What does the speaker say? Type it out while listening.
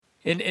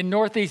In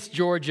Northeast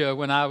Georgia,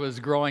 when I was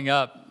growing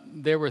up,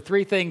 there were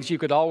three things you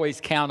could always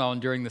count on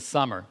during the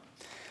summer.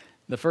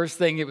 The first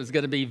thing, it was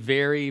going to be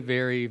very,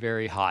 very,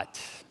 very hot.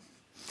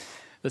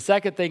 The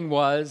second thing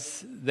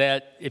was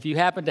that if you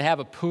happened to have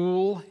a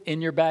pool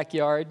in your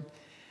backyard,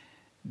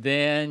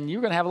 then you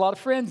were going to have a lot of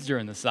friends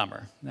during the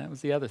summer. That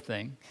was the other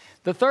thing.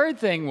 The third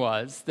thing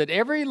was that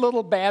every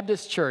little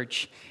Baptist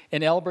church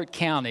in Elbert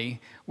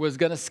County was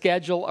going to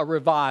schedule a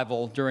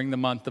revival during the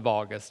month of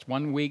August.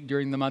 1 week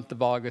during the month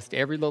of August,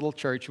 every little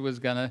church was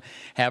going to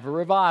have a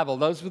revival.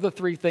 Those were the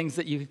three things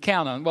that you could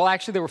count on. Well,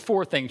 actually, there were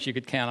four things you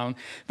could count on.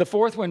 The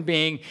fourth one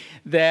being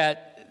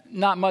that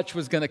not much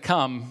was going to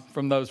come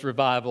from those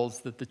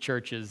revivals that the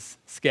churches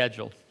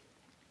scheduled.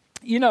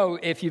 You know,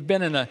 if you've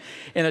been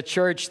in a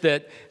church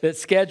that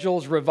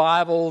schedules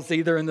revivals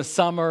either in the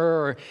summer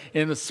or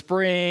in the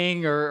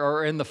spring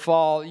or in the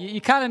fall, you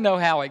kind of know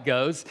how it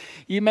goes.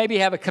 You maybe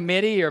have a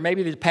committee, or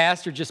maybe the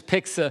pastor just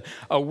picks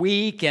a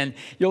week, and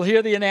you'll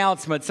hear the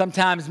announcement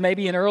sometimes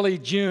maybe in early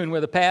June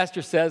where the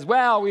pastor says,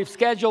 well, we've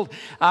scheduled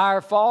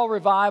our fall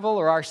revival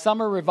or our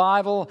summer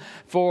revival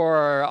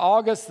for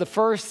August the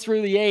 1st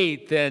through the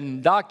 8th,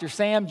 and Dr.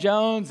 Sam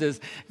Jones is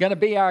going to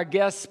be our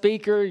guest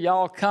speaker.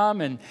 Y'all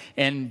come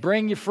and bring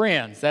your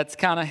friends. That's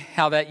kind of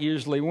how that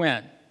usually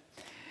went.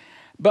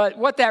 But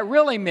what that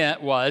really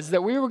meant was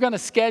that we were going to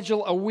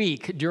schedule a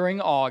week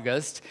during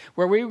August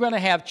where we were going to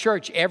have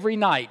church every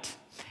night,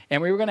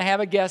 and we were going to have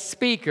a guest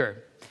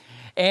speaker.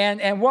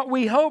 And what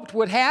we hoped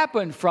would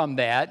happen from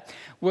that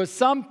was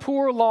some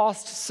poor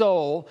lost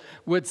soul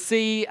would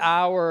see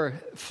our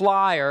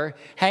flyer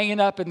hanging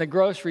up in the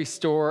grocery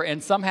store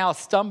and somehow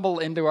stumble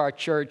into our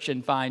church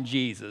and find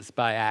Jesus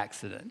by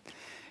accident.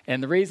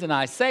 And the reason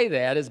I say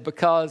that is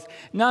because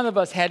none of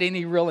us had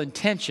any real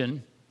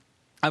intention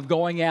of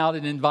going out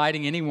and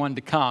inviting anyone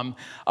to come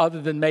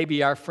other than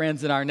maybe our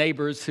friends and our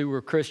neighbors who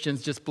were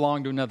Christians, just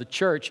belonged to another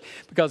church,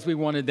 because we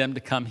wanted them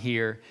to come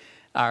hear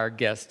our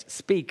guest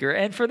speaker.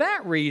 And for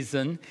that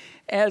reason,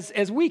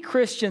 as we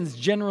Christians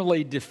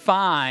generally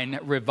define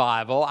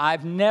revival,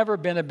 I've never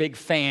been a big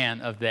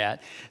fan of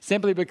that,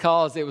 simply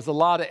because it was a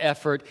lot of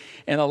effort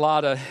and a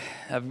lot of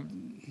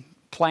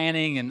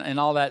planning and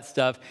all that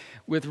stuff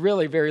with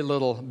really very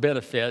little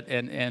benefit,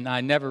 and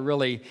I never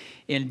really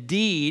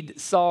indeed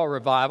saw a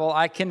revival.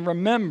 I can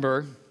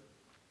remember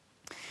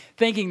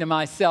thinking to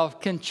myself,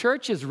 can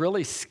churches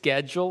really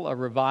schedule a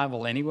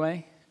revival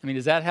anyway? I mean,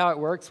 is that how it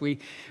works? We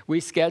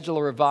schedule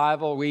a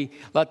revival, we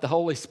let the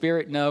Holy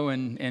Spirit know,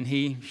 and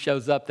He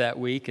shows up that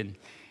week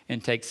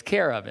and takes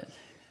care of it.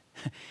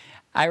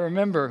 I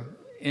remember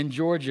in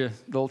Georgia,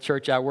 the little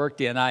church I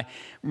worked in, I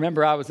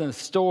remember I was in a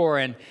store,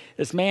 and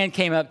this man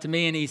came up to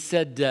me and he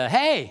said,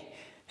 hey,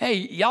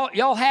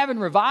 y'all having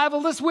revival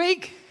this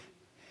week?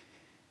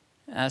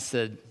 I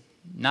said,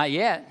 not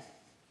yet.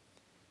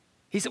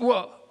 He said,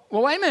 well,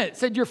 wait a minute.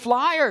 Said your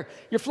flyer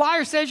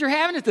says you're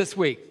having it this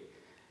week.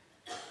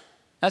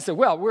 I said,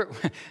 well,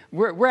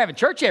 we're having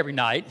church every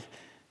night,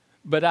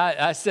 but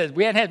I said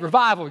we hadn't had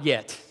revival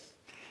yet.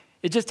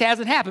 It just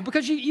hasn't happened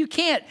because you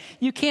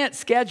can't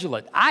schedule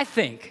it. I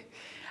think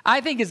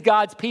as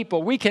God's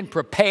people, we can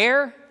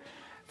prepare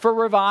for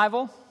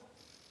revival,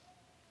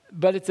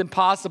 but it's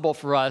impossible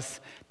for us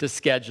to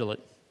schedule it.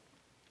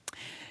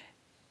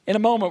 In a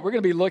moment, we're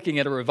going to be looking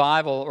at a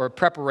revival or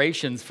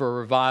preparations for a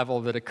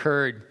revival that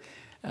occurred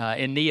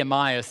in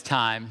Nehemiah's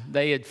time.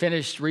 They had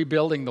finished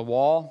rebuilding the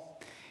wall,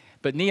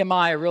 but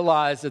Nehemiah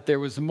realized that there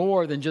was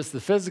more than just the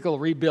physical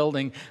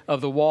rebuilding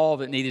of the wall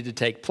that needed to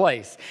take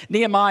place.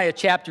 Nehemiah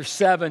chapter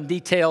 7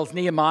 details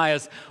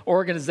Nehemiah's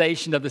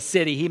organization of the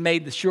city. He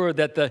made sure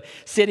that the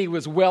city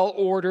was well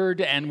ordered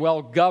and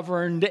well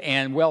governed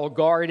and well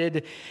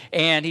guarded.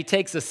 And he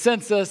takes a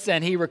census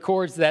and he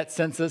records that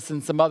census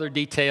and some other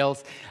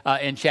details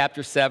in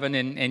chapter 7.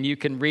 And you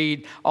can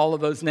read all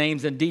of those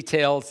names and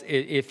details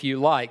if you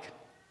like.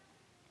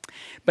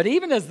 But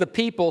even as the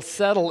people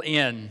settle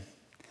in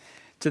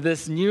to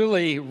this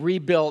newly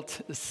rebuilt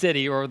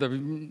city, or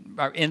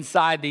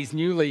inside these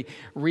newly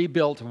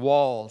rebuilt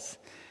walls,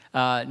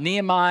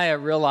 Nehemiah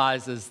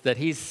realizes that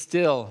he's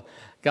still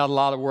got a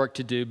lot of work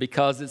to do,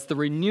 because it's the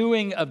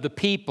renewing of the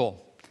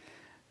people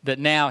that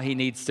now he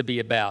needs to be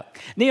about.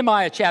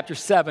 Nehemiah chapter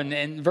 7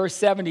 and verse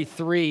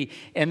 73,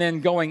 and then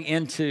going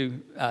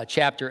into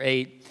chapter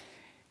 8,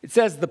 it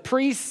says, the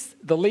priests,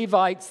 the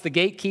Levites, the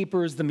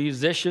gatekeepers, the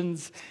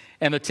musicians,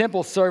 and the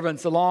temple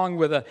servants, along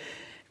with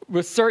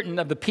certain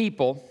of the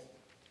people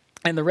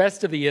and the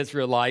rest of the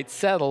Israelites,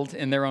 settled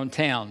in their own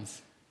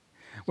towns.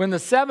 When the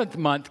 7th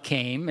month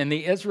came and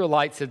the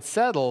Israelites had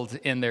settled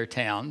in their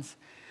towns,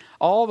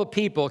 all the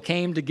people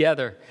came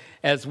together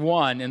as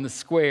one in the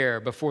square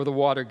before the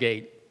water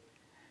gate.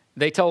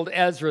 They told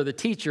Ezra, the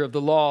teacher of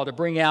the law, to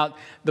bring out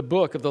the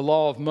book of the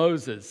law of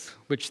Moses,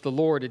 which the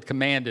Lord had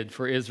commanded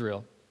for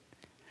Israel.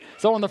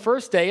 So on the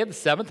first day of the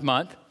 7th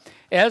month,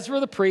 Ezra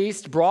the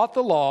priest brought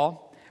the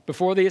law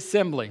before the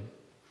assembly,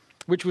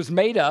 which was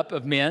made up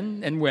of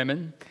men and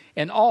women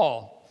and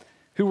all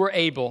who were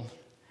able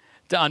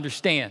to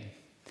understand.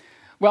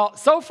 Well,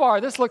 so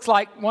far, this looks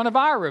like one of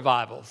our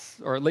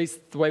revivals, or at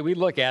least the way we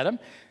look at them.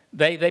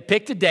 They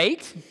picked a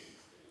date.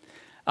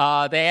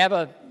 They have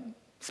a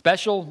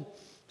special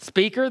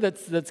speaker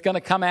that's going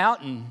to come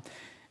out and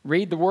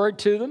read the word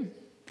to them.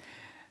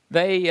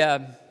 They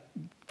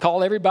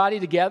call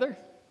everybody together.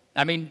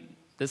 I mean,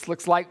 this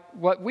looks like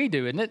what we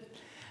do, isn't it?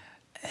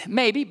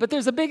 Maybe, but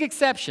there's a big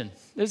exception.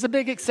 There's a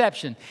big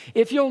exception.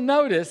 If you'll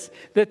notice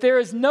that there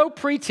is no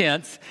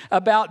pretense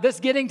about this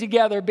getting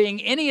together being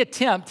any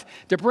attempt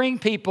to bring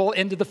people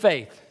into the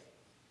faith.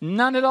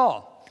 None at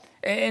all.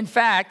 In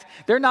fact,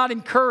 they're not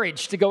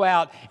encouraged to go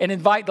out and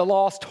invite the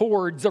lost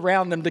hordes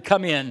around them to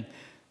come in.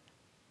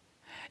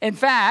 In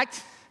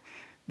fact,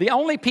 the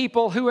only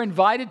people who are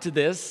invited to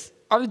this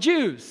are the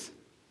Jews.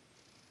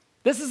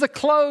 This is a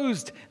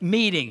closed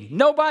meeting.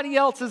 Nobody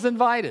else is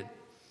invited.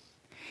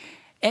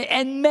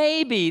 And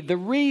maybe the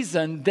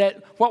reason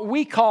that what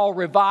we call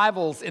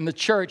revivals in the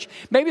church,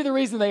 maybe the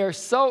reason they are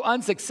so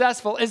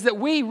unsuccessful is that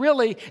we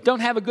really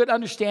don't have a good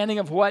understanding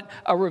of what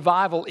a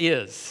revival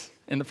is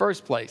in the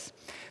first place.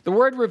 The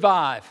word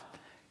revive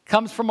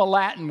comes from a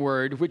Latin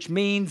word which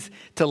means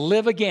to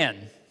live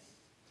again.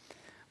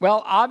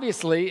 Well,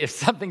 obviously, if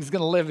something's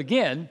going to live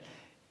again,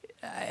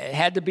 it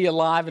had to be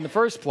alive in the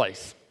first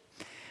place.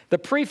 The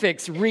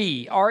prefix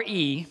re,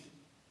 R-E,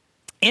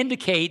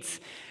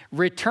 indicates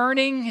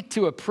returning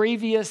to a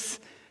previous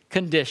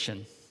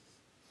condition.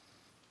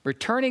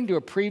 Returning to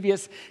a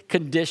previous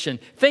condition.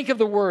 Think of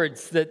the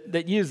words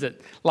that use it,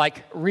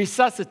 like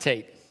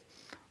resuscitate,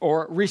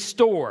 or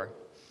restore,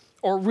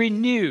 or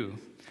renew,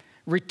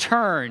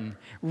 return,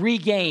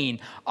 regain.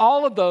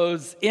 All of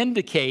those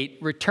indicate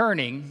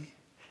returning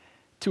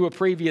to a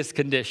previous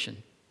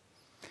condition.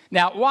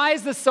 Now, why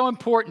is this so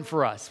important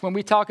for us when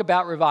we talk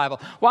about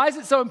revival? Why is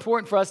it so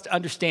important for us to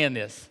understand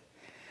this?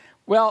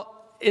 Well,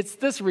 it's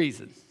this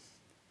reason.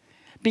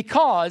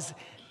 Because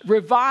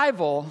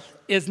revival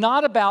is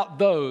not about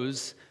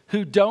those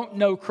who don't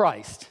know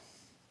Christ.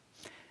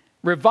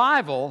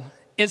 Revival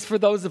is for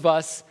those of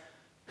us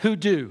who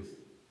do.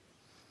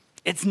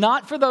 It's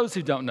not for those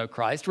who don't know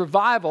Christ.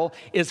 Revival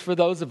is for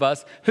those of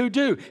us who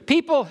do.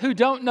 People who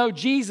don't know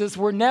Jesus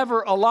were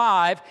never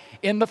alive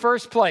in the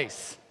first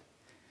place.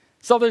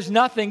 So there's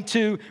nothing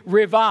to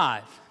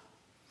revive.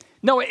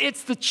 No,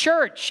 it's the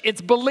church. It's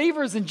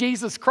believers in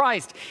Jesus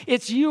Christ.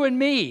 It's you and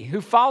me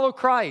who follow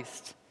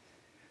Christ.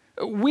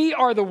 We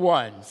are the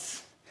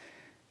ones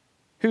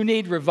who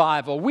need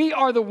revival. We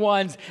are the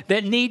ones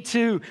that need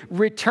to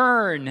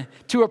return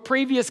to a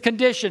previous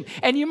condition.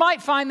 And you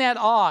might find that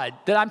odd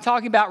that I'm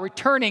talking about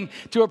returning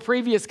to a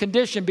previous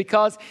condition,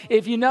 because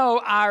if you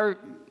know, our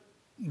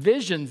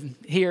vision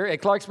here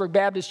at Clarksburg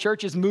Baptist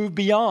Church is move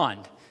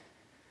beyond.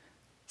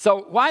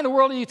 So why in the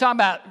world are you talking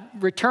about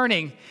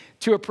returning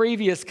to a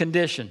previous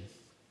condition?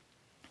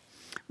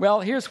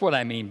 Well, here's what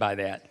I mean by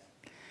that.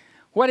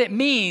 What it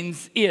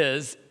means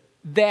is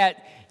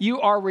that you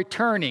are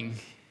returning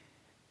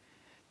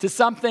to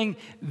something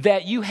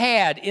that you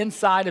had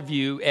inside of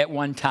you at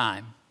one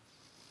time.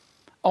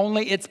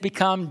 Only it's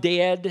become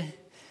dead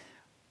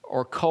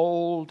or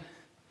cold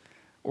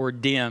or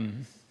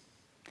dim.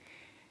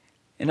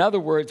 In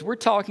other words, we're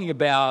talking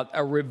about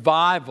a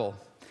revival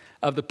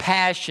of the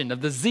passion, of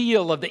the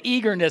zeal, of the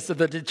eagerness, of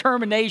the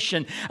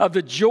determination, of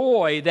the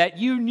joy that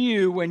you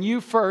knew when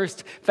you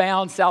first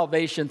found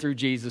salvation through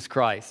Jesus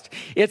Christ.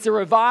 It's a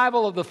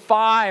revival of the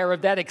fire,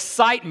 of that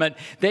excitement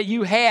that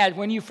you had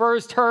when you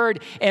first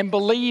heard and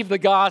believed the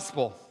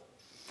gospel.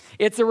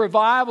 It's a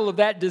revival of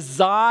that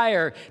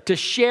desire to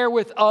share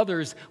with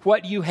others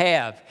what you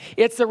have.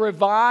 It's a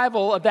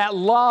revival of that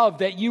love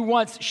that you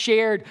once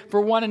shared for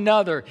one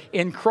another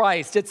in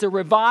Christ. It's a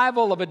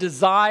revival of a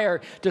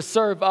desire to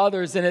serve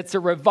others, and it's a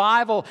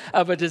revival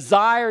of a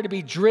desire to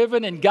be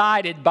driven and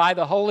guided by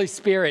the Holy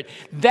Spirit.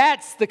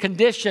 That's the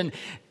condition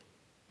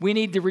we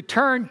need to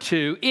return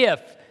to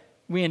if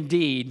we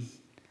indeed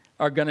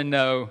are going to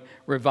know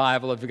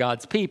revival of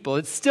God's people.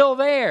 It's still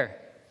there.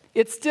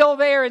 It's still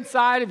there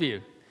inside of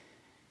you.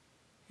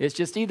 It's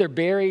just either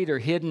buried or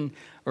hidden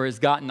or has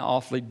gotten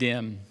awfully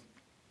dim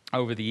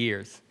over the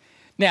years.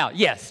 Now,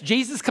 yes,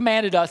 Jesus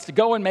commanded us to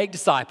go and make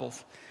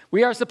disciples.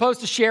 We are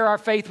supposed to share our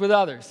faith with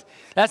others.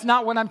 That's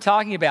not what I'm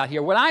talking about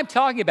here. What I'm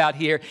talking about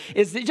here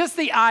is just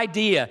the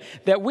idea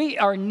that we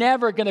are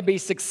never going to be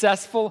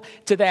successful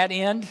to that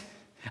end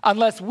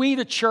unless we,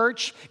 the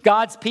church,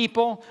 God's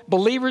people,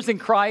 believers in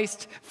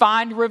Christ,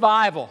 find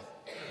revival.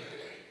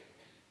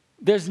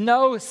 There's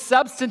no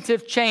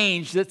substantive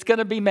change that's going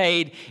to be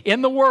made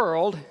in the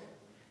world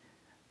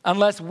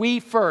unless we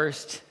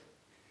first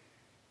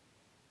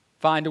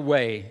find a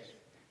way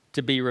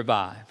to be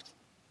revived.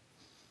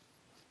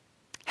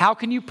 How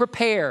can you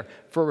prepare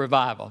for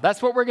revival?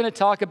 That's what we're going to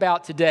talk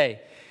about today.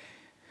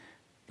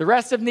 The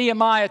rest of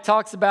Nehemiah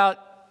talks about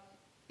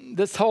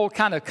this whole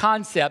kind of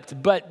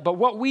concept, but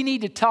what we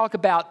need to talk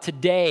about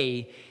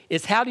today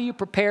is how do you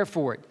prepare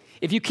for it?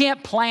 If you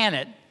can't plan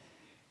it,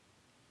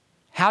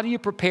 how do you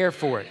prepare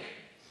for it?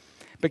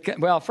 Because,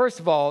 well, first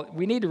of all,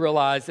 we need to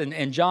realize,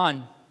 and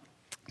John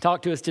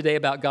talked to us today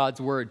about God's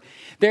Word.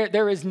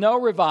 There is no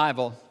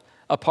revival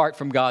apart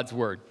from God's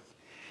word.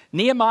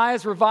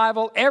 Nehemiah's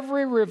revival,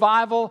 every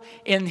revival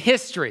in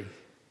history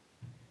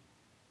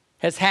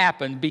has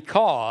happened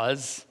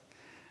because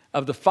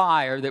of the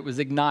fire that was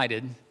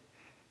ignited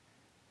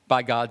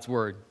by God's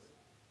word.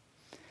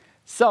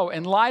 So,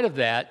 in light of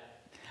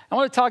that, I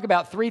want to talk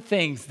about three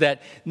things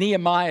that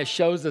Nehemiah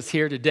shows us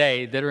here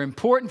today that are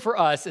important for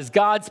us as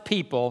God's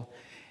people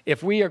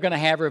if we are going to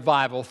have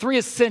revival. Three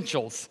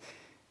essentials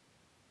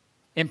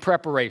in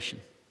preparation.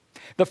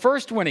 The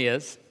first one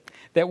is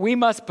that we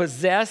must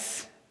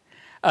possess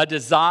a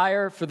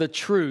desire for the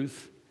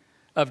truth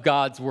of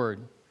God's word.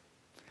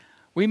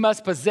 We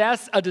must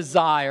possess a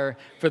desire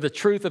for the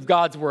truth of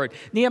God's word.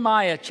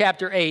 Nehemiah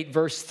chapter 8,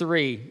 verse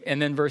 3,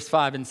 and then verse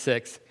 5 and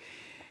 6.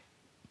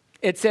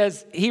 It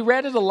says, he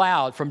read it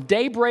aloud from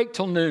daybreak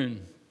till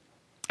noon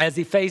as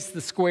he faced the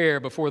square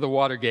before the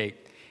water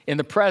gate in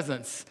the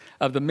presence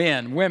of the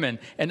men, women,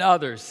 and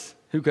others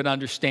who could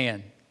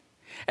understand.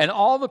 And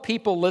all the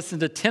people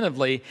listened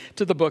attentively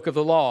to the book of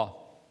the law.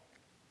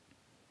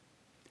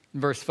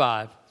 Verse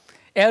 5,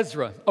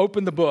 Ezra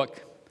opened the book.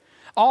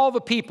 All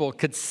the people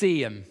could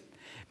see him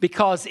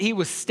because he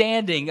was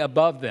standing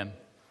above them.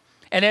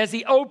 And as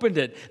he opened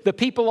it, the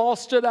people all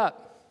stood up.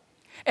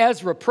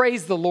 Ezra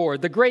praised the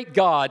Lord, the great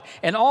God,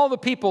 and all the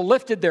people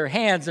lifted their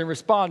hands and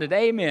responded,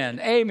 Amen,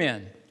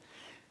 amen.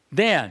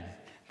 Then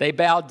they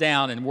bowed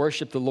down and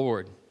worshiped the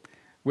Lord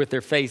with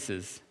their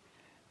faces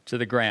to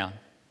the ground.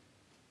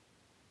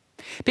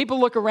 People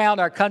look around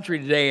our country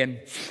today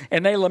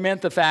and they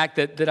lament the fact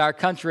that our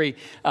country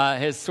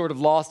has sort of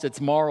lost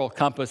its moral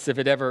compass, if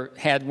it ever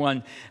had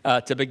one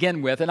to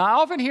begin with. And I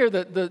often hear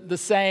the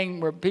saying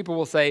where people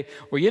will say,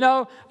 well, you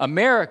know,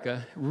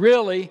 America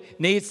really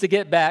needs to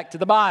get back to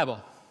the Bible.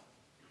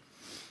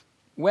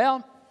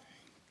 Well,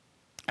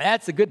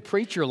 that's a good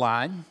preacher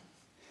line,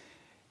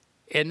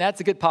 and that's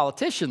a good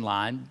politician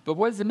line, but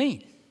what does it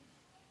mean?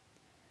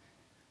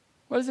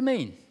 What does it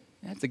mean?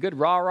 That's a good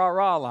rah, rah,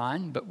 rah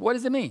line, but what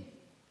does it mean?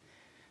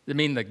 Does it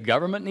mean the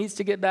government needs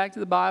to get back to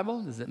the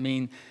Bible? Does it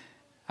mean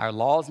our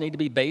laws need to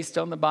be based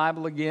on the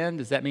Bible again?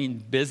 Does that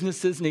mean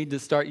businesses need to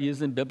start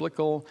using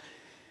biblical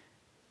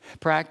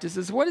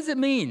practices? What does it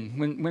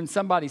mean when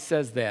somebody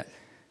says that?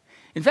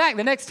 In fact,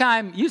 the next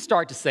time you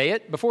start to say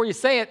it, before you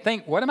say it,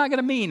 think, what am I going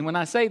to mean when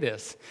I say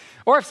this?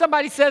 Or if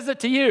somebody says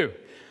it to you,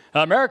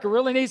 America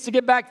really needs to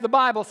get back to the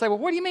Bible, say, well,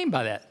 what do you mean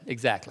by that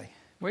exactly?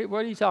 What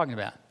are you talking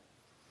about?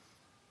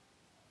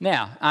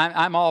 Now,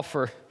 I'm all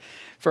for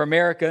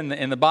America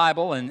and the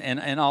Bible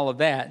and all of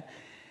that.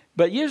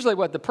 But usually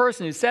what the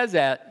person who says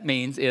that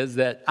means is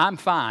that I'm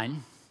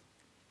fine.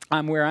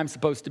 I'm where I'm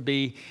supposed to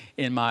be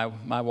in my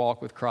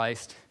walk with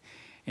Christ.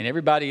 And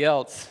everybody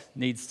else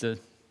needs to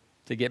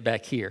get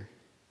back here.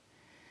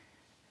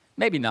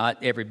 Maybe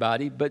not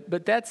everybody,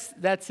 but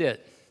that's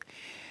it.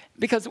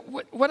 Because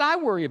what I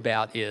worry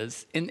about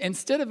is,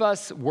 instead of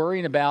us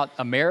worrying about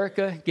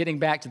America getting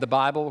back to the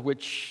Bible,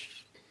 which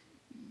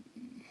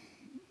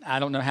I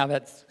don't know how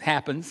that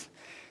happens,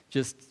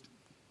 just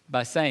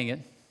by saying it.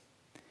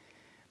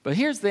 But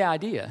here's the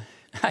idea.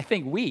 I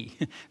think we,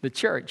 the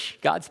church,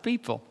 God's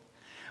people,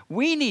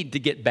 we need to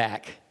get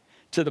back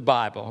to the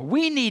Bible.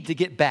 We need to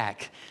get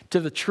back to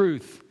the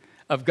truth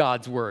of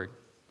God's word.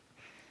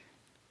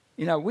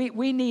 You know,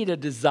 we need a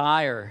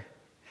desire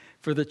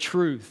for the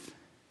truth.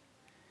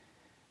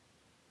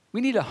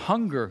 We need a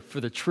hunger for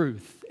the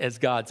truth as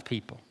God's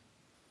people.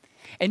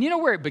 And you know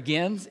where it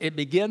begins? It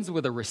begins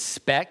with a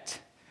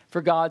respect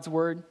for God's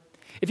word.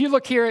 If you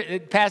look here at the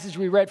passage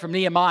we read from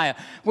Nehemiah,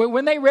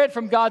 when they read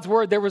from God's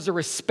word, there was a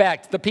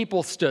respect. The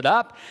people stood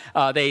up,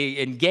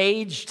 they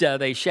engaged,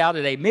 they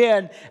shouted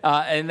amen,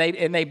 and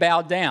they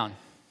bowed down.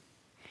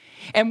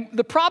 And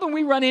the problem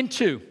we run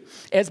into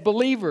as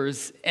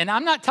believers, and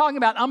I'm not talking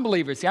about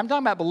unbelievers here, I'm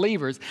talking about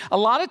believers, a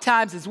lot of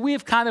times is we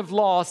have kind of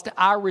lost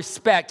our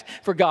respect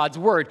for God's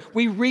word.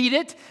 We read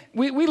it,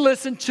 we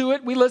listen to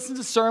it, we listen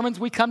to sermons,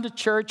 we come to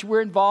church,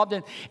 we're involved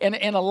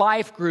in a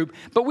life group,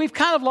 but we've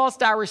kind of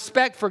lost our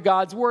respect for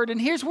God's word, and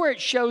here's where it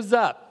shows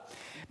up.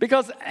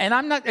 Because, and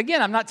I'm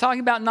not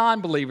talking about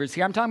non-believers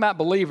here, I'm talking about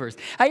believers.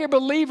 I hear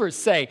believers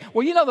say,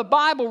 well, you know, the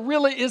Bible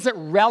really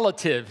isn't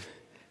relative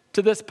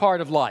to this part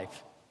of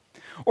life.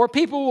 Or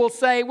people will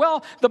say,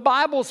 well, the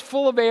Bible's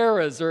full of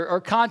errors or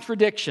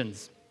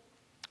contradictions.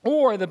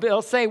 Or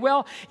they'll say,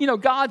 well, you know,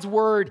 God's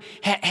word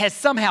has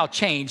somehow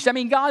changed. I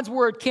mean, God's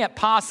word can't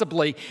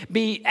possibly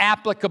be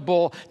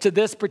applicable to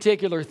this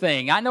particular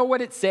thing. I know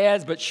what it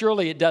says, but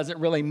surely it doesn't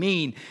really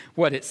mean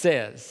what it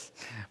says.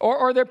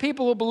 Or there are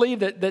people who believe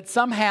that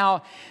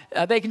somehow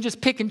they can just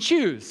pick and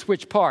choose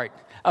which part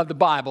of the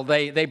Bible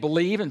they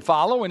believe and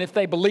follow, and if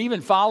they believe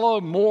and follow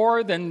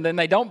more than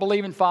they don't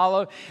believe and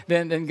follow,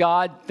 then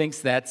God thinks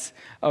that's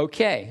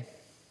okay.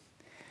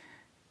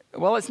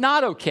 Well, it's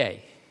not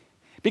okay,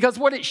 because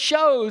what it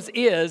shows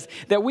is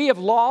that we have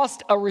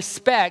lost a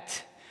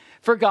respect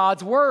for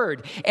God's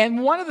word.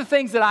 And one of the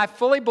things that I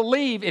fully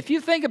believe, if you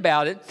think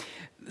about it,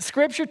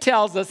 Scripture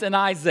tells us in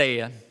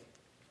Isaiah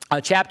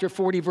chapter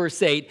 40,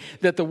 verse 8,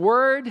 that the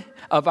word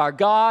of our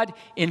God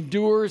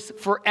endures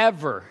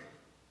forever.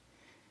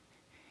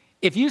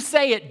 If you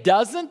say it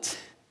doesn't,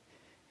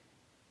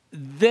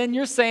 then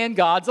you're saying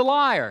God's a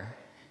liar.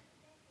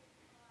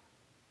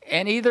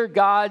 And either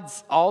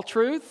God's all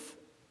truth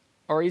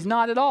or he's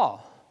not at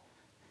all.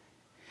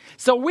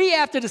 So we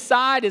have to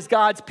decide as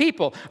God's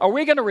people, are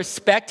we going to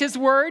respect his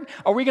word?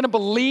 Are we going to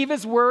believe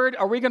his word?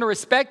 Are we going to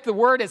respect the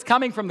word as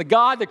coming from the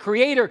God, the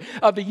creator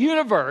of the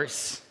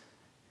universe?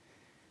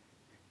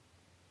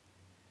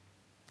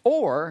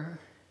 Or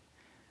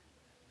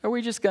are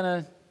we just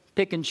going to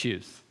pick and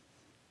choose?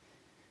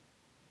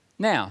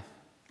 Now,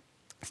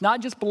 it's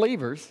not just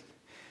believers,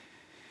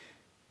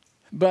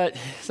 but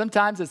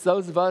sometimes it's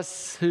those of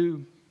us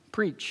who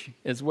preach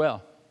as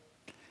well.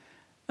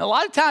 A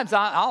lot of times,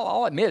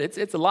 I'll admit,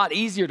 it's a lot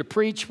easier to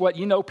preach what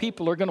you know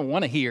people are going to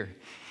want to hear.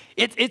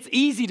 It's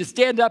easy to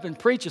stand up and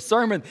preach a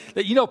sermon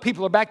that you know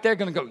people are back there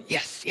going to go,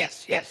 yes,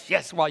 yes, yes,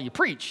 yes, while you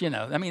preach, you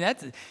know. I mean,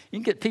 you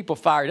can get people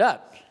fired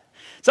up.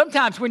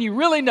 Sometimes when you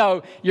really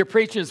know you're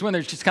preaching is when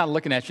they're just kind of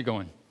looking at you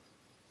going,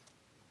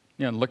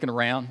 you know, looking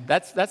around.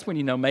 That's when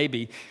you know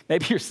maybe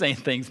you're saying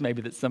things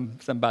maybe that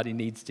somebody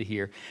needs to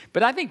hear.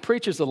 But I think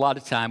preachers a lot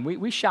of time,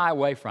 we shy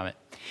away from it.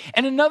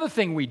 And another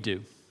thing we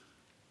do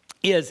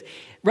is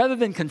rather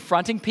than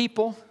confronting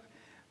people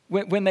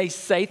when they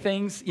say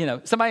things, you know,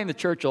 somebody in the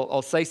church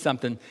will say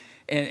something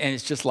and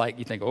it's just like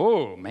you think,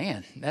 oh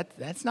man,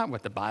 that's not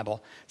what the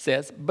Bible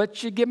says,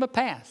 but you give them a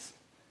pass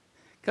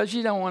because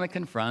you don't want to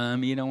confront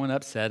them, you don't want to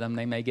upset them,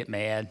 they may get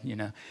mad, you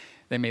know,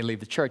 they may leave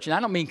the church. And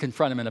I don't mean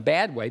confront them in a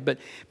bad way, but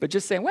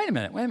just saying, wait a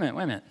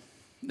minute.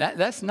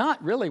 That's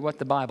not really what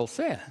the Bible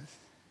says.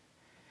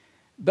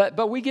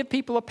 But we give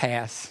people a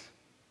pass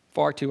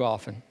far too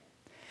often.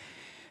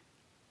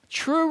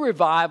 True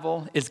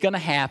revival is going to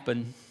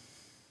happen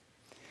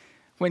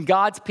when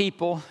God's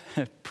people,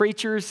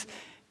 preachers,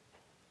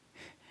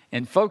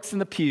 and folks in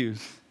the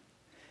pews,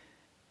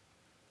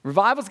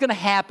 revival is going to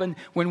happen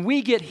when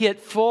we get hit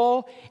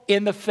full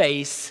in the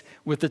face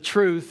with the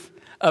truth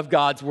of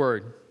God's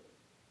word.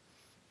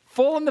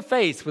 Full in the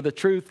face with the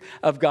truth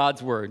of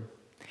God's word.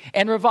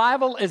 And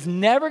revival is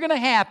never going to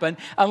happen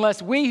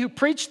unless we who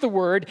preach the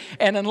word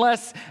and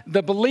unless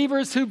the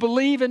believers who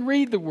believe and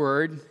read the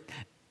word.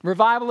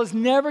 Revival is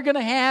never going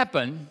to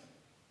happen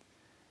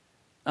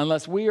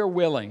unless we are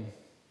willing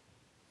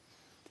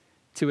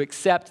to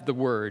accept the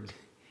word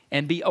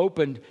and be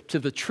open to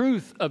the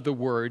truth of the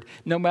word,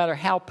 no matter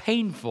how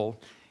painful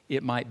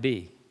it might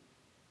be.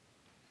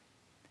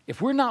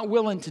 If we're not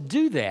willing to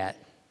do that,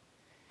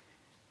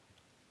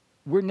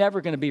 we're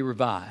never going to be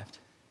revived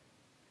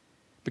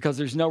because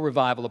there's no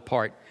revival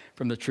apart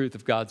from the truth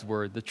of God's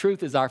word. The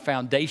truth is our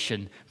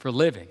foundation for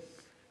living.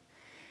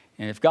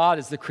 And if God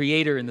is the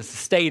creator and the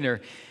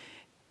sustainer,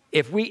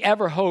 if we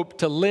ever hope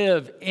to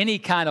live any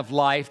kind of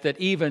life that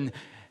even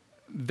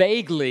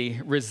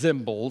vaguely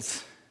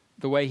resembles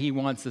the way he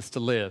wants us to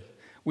live,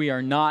 we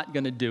are not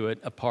going to do it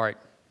apart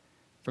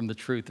from the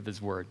truth of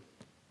his word.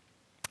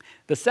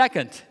 The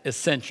second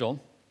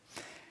essential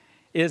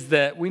is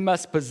that we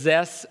must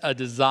possess a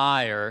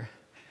desire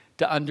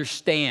to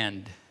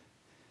understand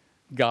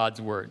God's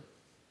word.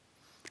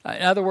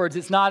 In other words,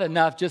 it's not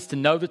enough just to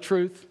know the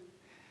truth.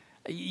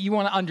 You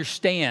want to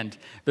understand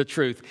the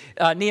truth.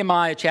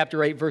 Nehemiah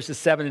chapter 8, verses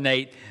 7 and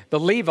 8, the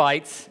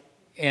Levites,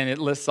 and it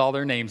lists all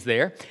their names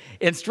there,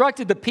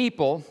 instructed the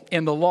people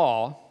in the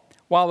law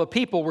while the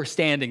people were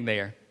standing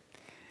there.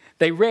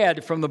 They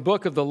read from the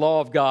book of the law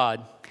of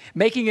God,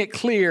 making it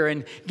clear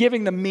and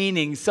giving the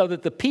meaning so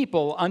that the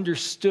people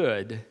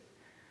understood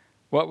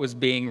what was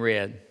being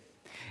read.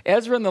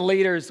 Ezra and the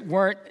leaders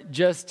weren't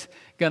just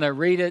going to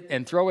read it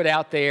and throw it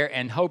out there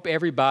and hope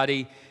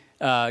everybody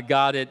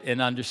got it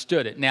and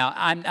understood it. Now,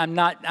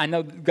 I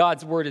know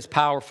God's word is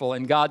powerful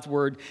and God's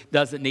word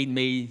doesn't need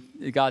me.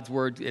 God's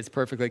word is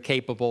perfectly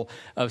capable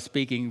of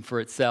speaking for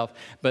itself.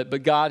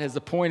 But God has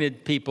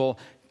appointed people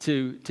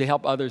to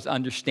help others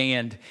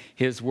understand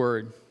his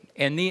word.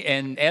 And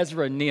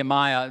Ezra and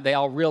Nehemiah, they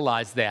all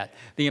realized that,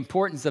 the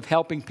importance of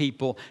helping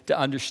people to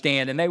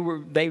understand. And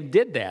they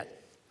did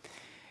that.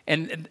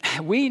 And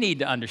we need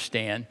to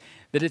understand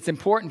that it's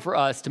important for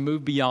us to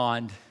move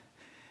beyond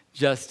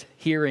just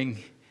hearing,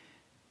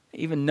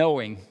 even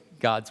knowing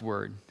God's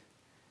word,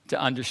 to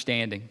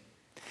understanding.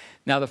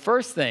 Now, the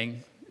first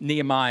thing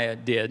Nehemiah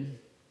did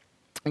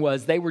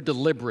was they were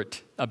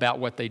deliberate about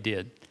what they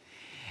did.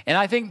 And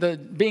I think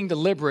that being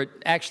deliberate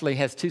actually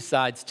has two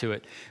sides to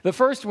it. The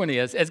first one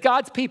is, as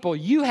God's people,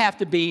 you have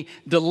to be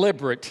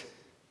deliberate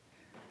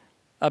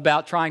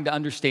about trying to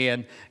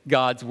understand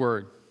God's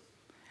word.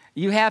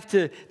 You have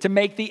to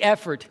make the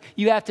effort.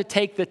 You have to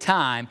take the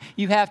time.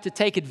 You have to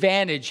take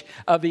advantage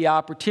of the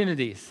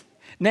opportunities.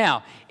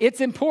 Now,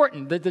 it's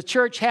important that the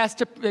church has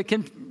to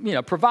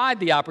provide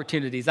the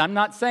opportunities. I'm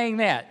not saying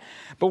that.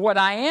 But what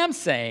I am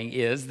saying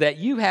is that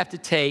you have to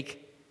take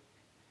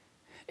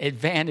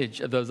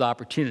advantage of those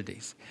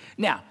opportunities.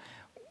 Now,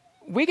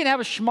 we can have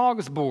a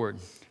smorgasbord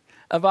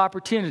of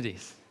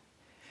opportunities,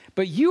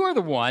 but you are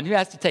the one who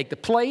has to take the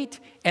plate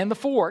and the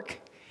fork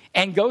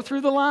and go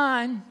through the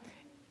line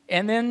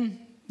and then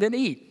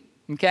eat,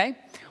 okay?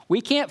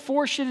 We can't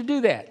force you to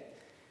do that.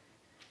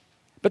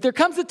 But there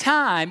comes a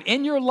time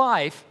in your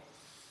life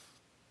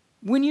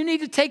when you need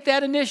to take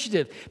that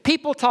initiative.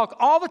 People talk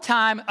all the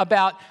time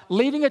about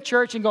leaving a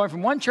church and going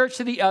from one church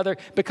to the other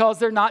because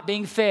they're not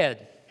being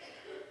fed.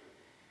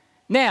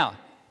 Now,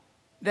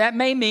 that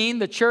may mean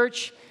the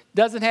church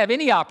doesn't have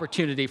any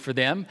opportunity for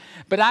them,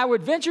 but I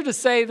would venture to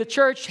say the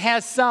church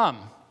has some.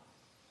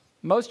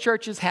 Most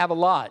churches have a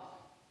lot.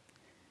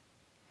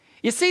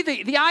 You see,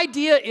 the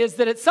idea is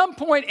that at some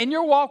point in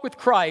your walk with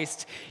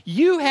Christ,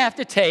 you have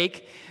to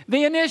take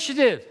the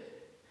initiative.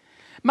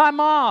 My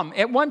mom,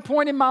 at one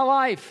point in my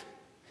life,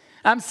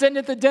 I'm sitting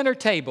at the dinner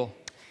table,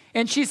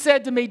 and she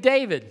said to me,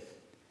 David,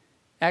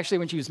 actually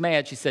when she was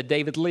mad, she said,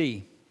 David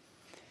Lee.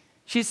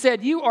 She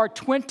said, you are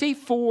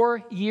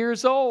 24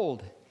 years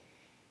old.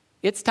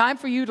 It's time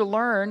for you to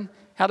learn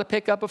how to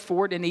pick up a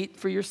fork and eat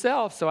for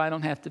yourself so I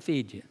don't have to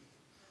feed you.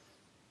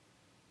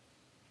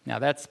 Now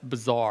that's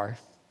bizarre,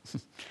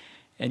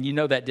 and you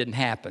know that didn't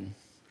happen.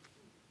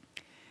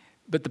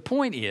 But the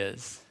point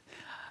is,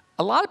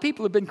 a lot of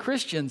people who've been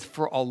Christians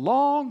for a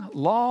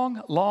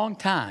long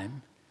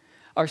time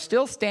are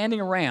still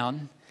standing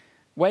around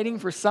waiting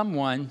for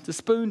someone to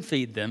spoon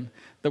feed them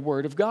the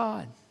Word of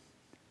God,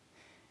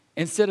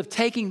 instead of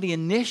taking the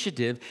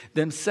initiative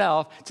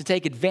themselves to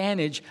take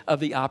advantage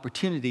of the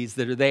opportunities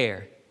that are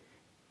there.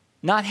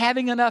 Not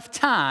having enough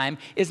time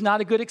is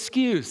not a good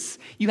excuse.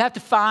 You have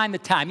to find the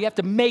time. You have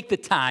to make the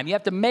time. You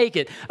have to make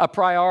it a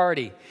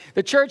priority.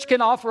 The church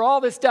can offer all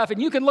this stuff, and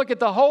you can look at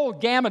the whole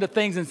gamut of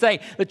things and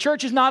say, the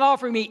church is not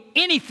offering me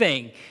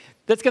anything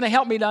that's going to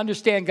help me to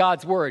understand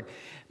God's Word.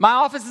 My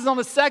office is on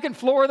the second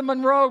floor of the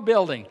Monroe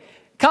building.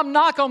 Come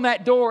knock on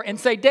that door and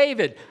say,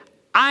 David,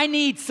 I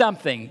need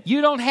something.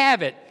 You don't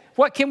have it.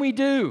 What can we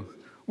do?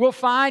 We'll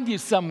find you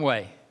some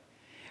way.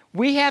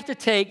 We have to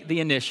take the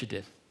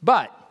initiative.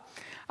 But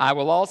I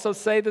will also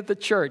say that the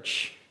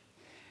church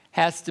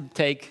has to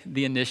take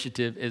the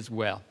initiative as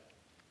well.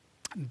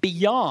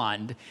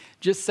 Beyond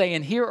just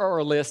saying, here are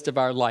a list of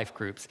our life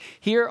groups.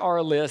 Here are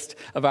a list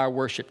of our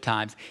worship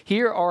times.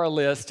 Here are a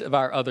list of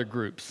our other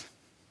groups.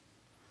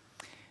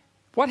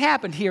 What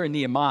happened here in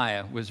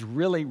Nehemiah was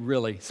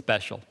really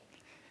special.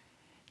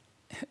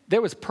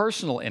 There was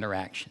personal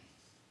interaction.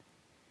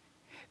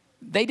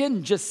 They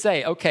didn't just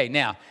say, okay,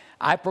 now,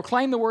 I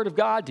proclaim the Word of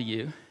God to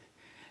you.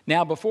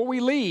 Now, before we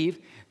leave,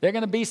 there are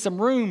going to be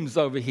some rooms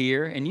over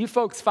here, and you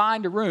folks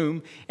find a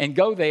room and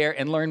go there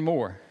and learn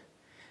more.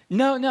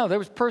 No, there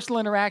was personal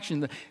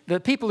interaction. The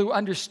people who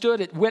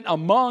understood it went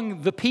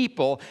among the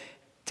people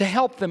to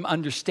help them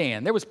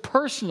understand. There was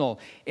personal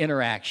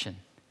interaction.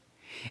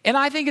 And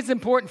I think it's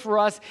important for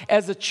us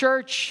as a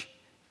church,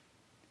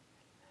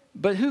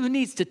 but who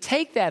needs to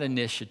take that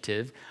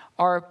initiative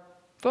are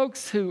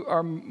folks who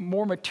are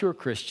more mature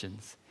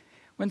Christians.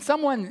 When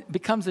someone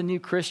becomes a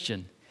new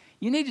Christian,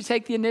 you need to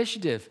take the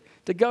initiative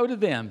to go to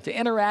them, to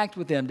interact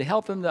with them, to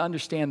help them to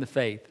understand the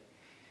faith.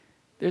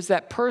 There's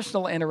that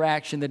personal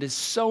interaction that is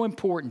so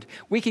important.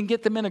 We can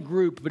get them in a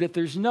group, but if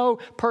there's no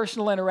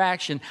personal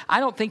interaction, I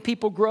don't think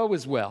people grow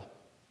as well.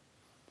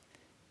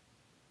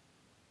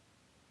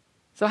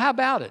 So how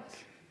about it?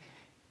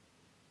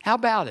 How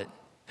about it?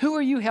 Who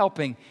are you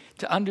helping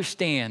to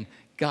understand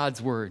God's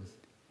Word?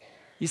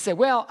 You say,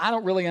 well, I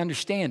don't really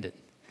understand it.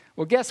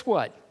 Well, guess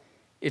what?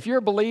 If you're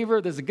a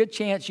believer, there's a good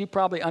chance you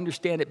probably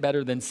understand it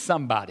better than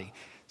somebody.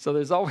 So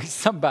there's always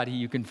somebody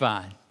you can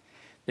find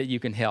that you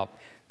can help.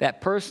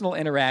 That personal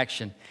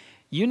interaction.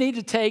 You need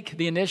to take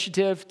the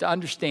initiative to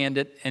understand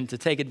it and to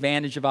take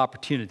advantage of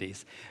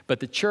opportunities. But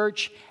the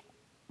church,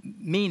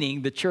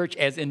 meaning the church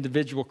as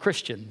individual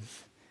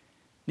Christians,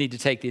 need to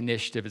take the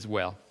initiative as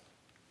well.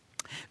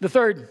 The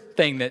third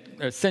thing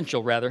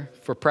essential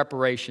for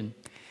preparation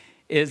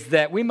is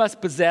that we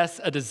must possess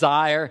a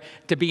desire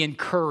to be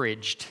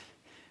encouraged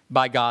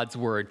by God's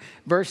Word.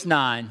 Verse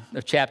 9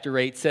 of chapter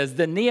 8 says,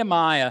 Then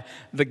Nehemiah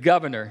the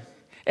governor,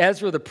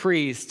 Ezra the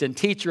priest and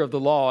teacher of the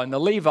law, and the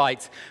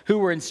Levites who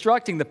were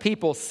instructing the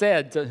people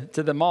said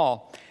to them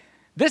all,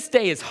 This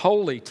day is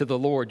holy to the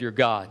Lord your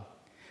God.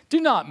 Do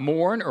not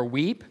mourn or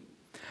weep,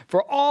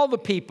 for all the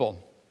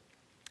people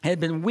had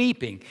been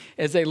weeping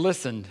as they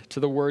listened to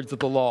the words of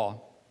the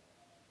law.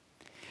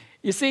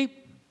 You see,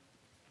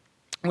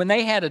 when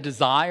they had a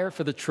desire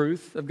for the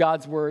truth of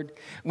God's Word,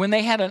 when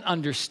they had an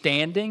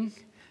understanding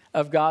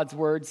of God's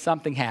Word,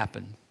 something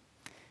happened.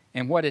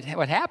 And what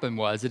happened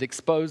was it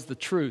exposed the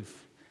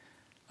truth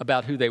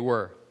about who they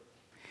were.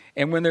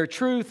 And when their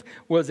truth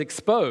was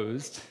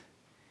exposed,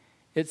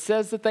 it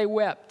says that they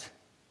wept.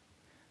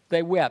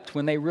 They wept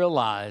when they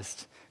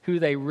realized who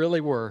they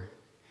really were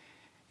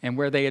and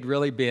where they had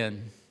really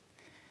been,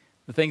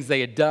 the things they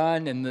had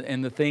done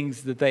and the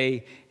things that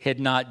they had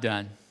not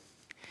done.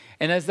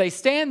 And as they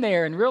stand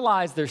there and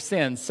realize their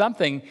sins,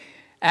 something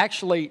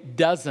actually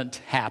doesn't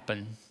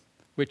happen,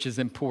 which is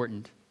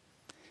important.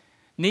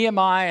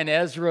 Nehemiah and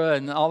Ezra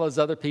and all those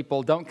other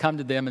people don't come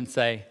to them and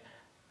say,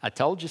 I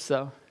told you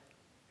so.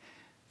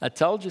 I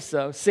told you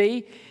so.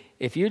 See,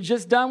 if you'd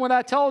just done what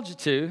I told you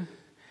to,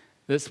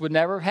 this would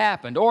never have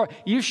happened. Or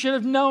you should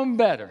have known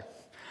better.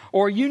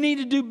 Or you need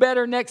to do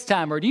better next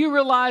time. Or do you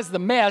realize the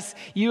mess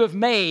you have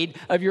made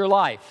of your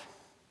life?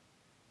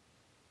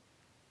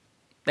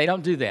 They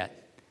don't do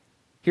that.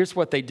 Here's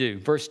what they do.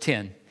 Verse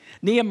 10.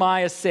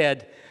 Nehemiah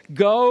said,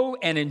 "Go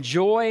and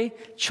enjoy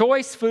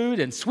choice food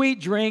and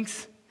sweet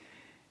drinks,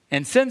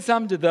 and send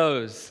some to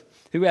those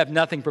who have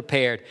nothing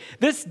prepared.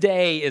 This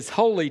day is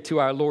holy to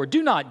our Lord.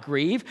 Do not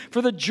grieve,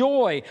 for the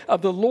joy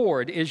of the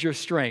Lord is your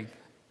strength."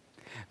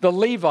 The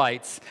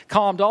Levites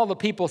calmed all the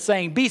people,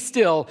 saying, "Be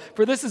still,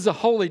 for this is a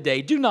holy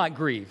day. Do not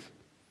grieve."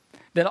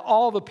 Then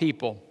all the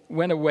people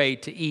went away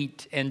to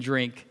eat and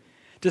drink,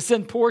 to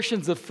send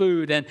portions of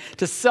food, and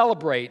to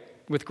celebrate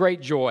with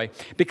great joy,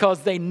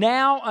 because they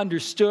now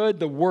understood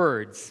the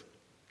words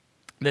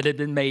that had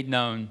been made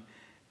known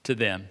to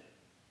them.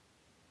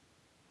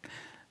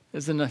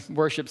 There's a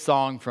worship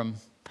song from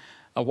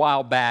a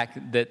while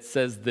back that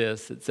says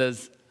this. It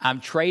says,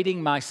 "I'm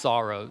trading my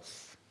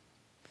sorrows.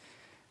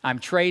 I'm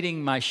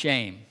trading my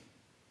shame.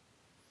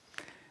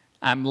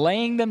 I'm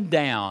laying them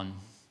down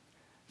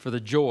for the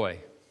joy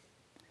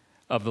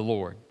of the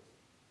Lord."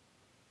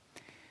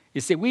 You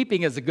see,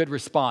 weeping is a good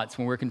response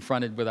when we're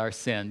confronted with our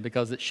sin,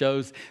 because it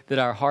shows that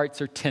our hearts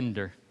are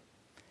tender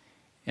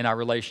in our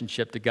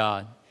relationship to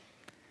God.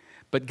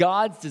 But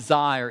God's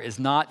desire is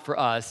not for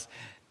us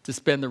to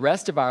spend the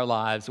rest of our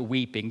lives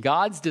weeping.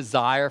 God's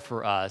desire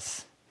for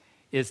us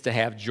is to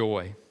have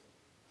joy.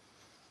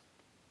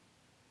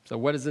 So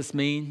what does this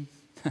mean?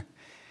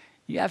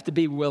 You have to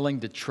be willing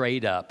to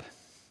trade up.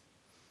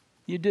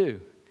 You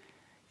do.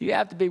 You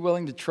have to be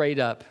willing to trade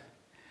up.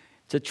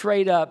 To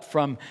trade up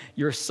from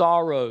your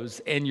sorrows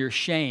and your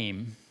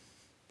shame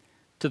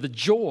to the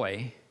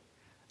joy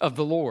of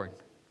the Lord.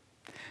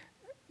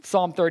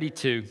 Psalm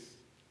 32,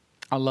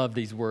 I love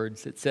these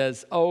words. It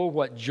says, "Oh,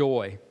 what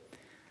joy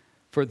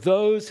for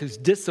those whose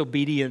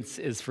disobedience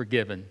is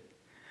forgiven,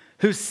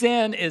 whose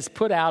sin is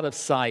put out of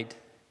sight.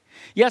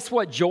 Yes,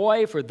 what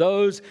joy for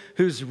those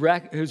whose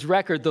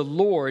record the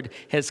Lord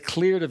has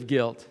cleared of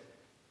guilt,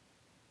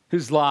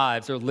 whose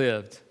lives are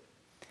lived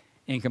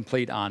in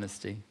complete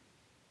honesty."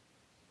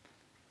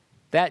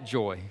 That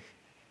joy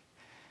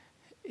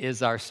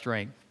is our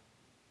strength.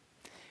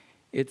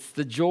 It's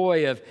the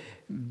joy of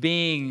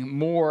being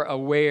more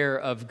aware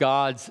of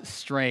God's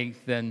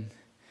strength than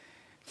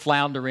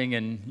floundering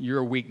in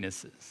your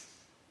weaknesses.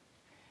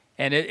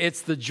 And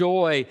it's the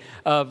joy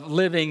of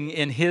living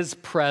in His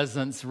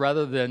presence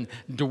rather than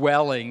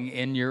dwelling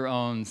in your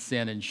own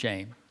sin and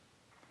shame.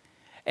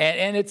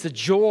 And it's a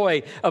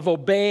joy of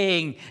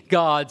obeying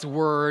God's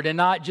word and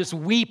not just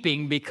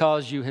weeping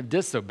because you have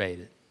disobeyed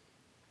it.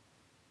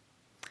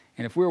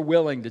 And if we're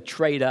willing to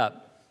trade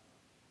up,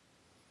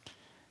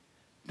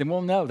 then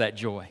we'll know that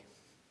joy.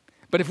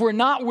 But if we're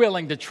not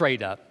willing to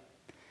trade up,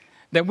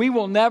 then we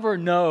will never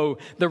know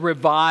the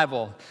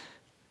revival.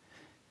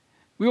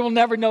 We will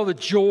never know the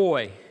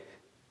joy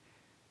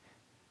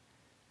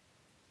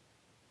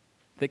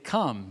that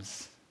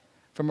comes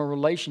from a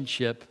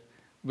relationship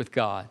with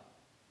God.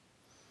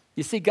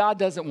 You see, God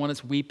doesn't want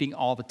us weeping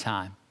all the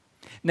time.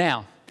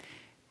 Now,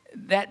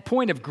 that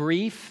point of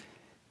grief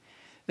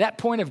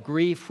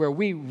where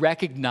we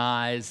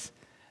recognize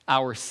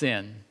our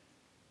sin,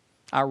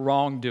 our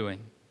wrongdoing,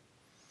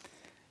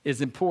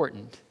 is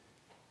important.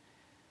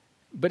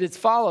 But it's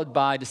followed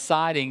by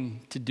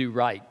deciding to do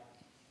right.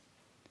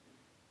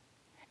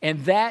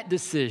 And that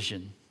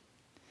decision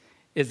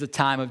is a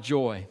time of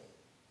joy.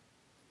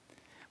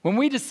 When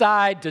we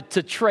decide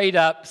to trade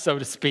up, so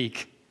to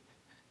speak,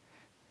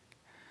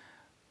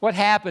 what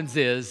happens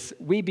is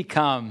we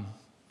become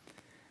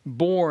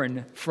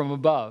born from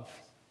above.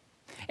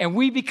 And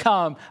we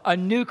become a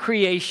new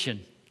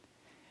creation.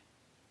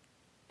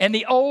 And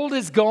the old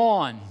is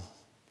gone.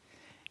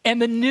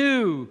 And the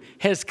new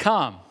has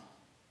come.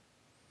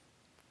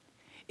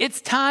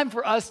 It's time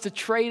for us to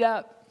trade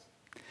up,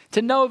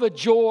 to know the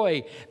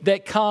joy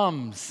that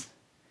comes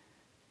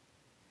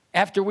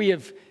after we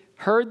have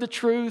heard the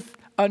truth,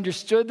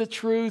 understood the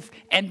truth,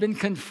 and been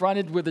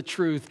confronted with the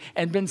truth,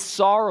 and been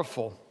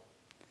sorrowful.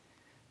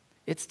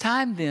 It's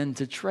time then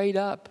to trade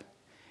up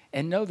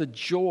and know the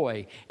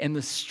joy and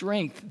the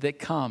strength that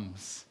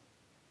comes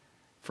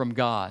from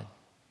God.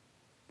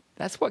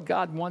 That's what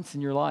God wants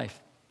in your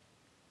life.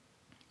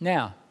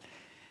 Now,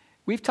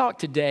 we've talked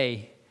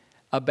today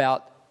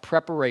about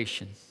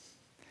preparation.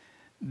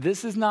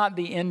 This is not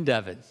the end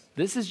of it.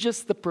 This is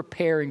just the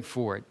preparing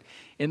for it.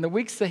 In the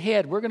weeks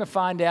ahead, we're going to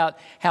find out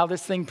how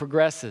this thing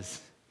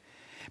progresses.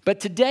 But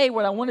today,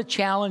 what I want to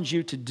challenge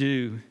you to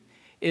do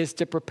is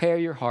to prepare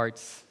your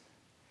hearts.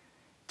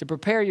 To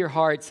prepare your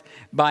hearts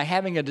by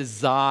having a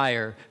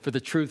desire for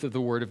the truth of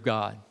the Word of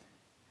God.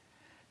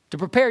 To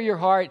prepare your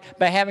heart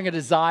by having a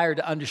desire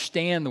to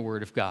understand the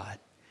Word of God.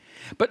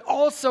 But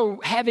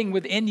also having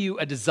within you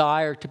a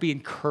desire to be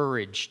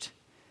encouraged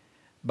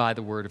by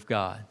the Word of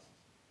God.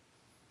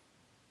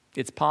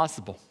 It's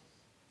possible.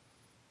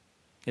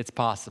 It's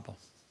possible.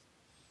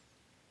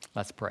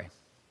 Let's pray.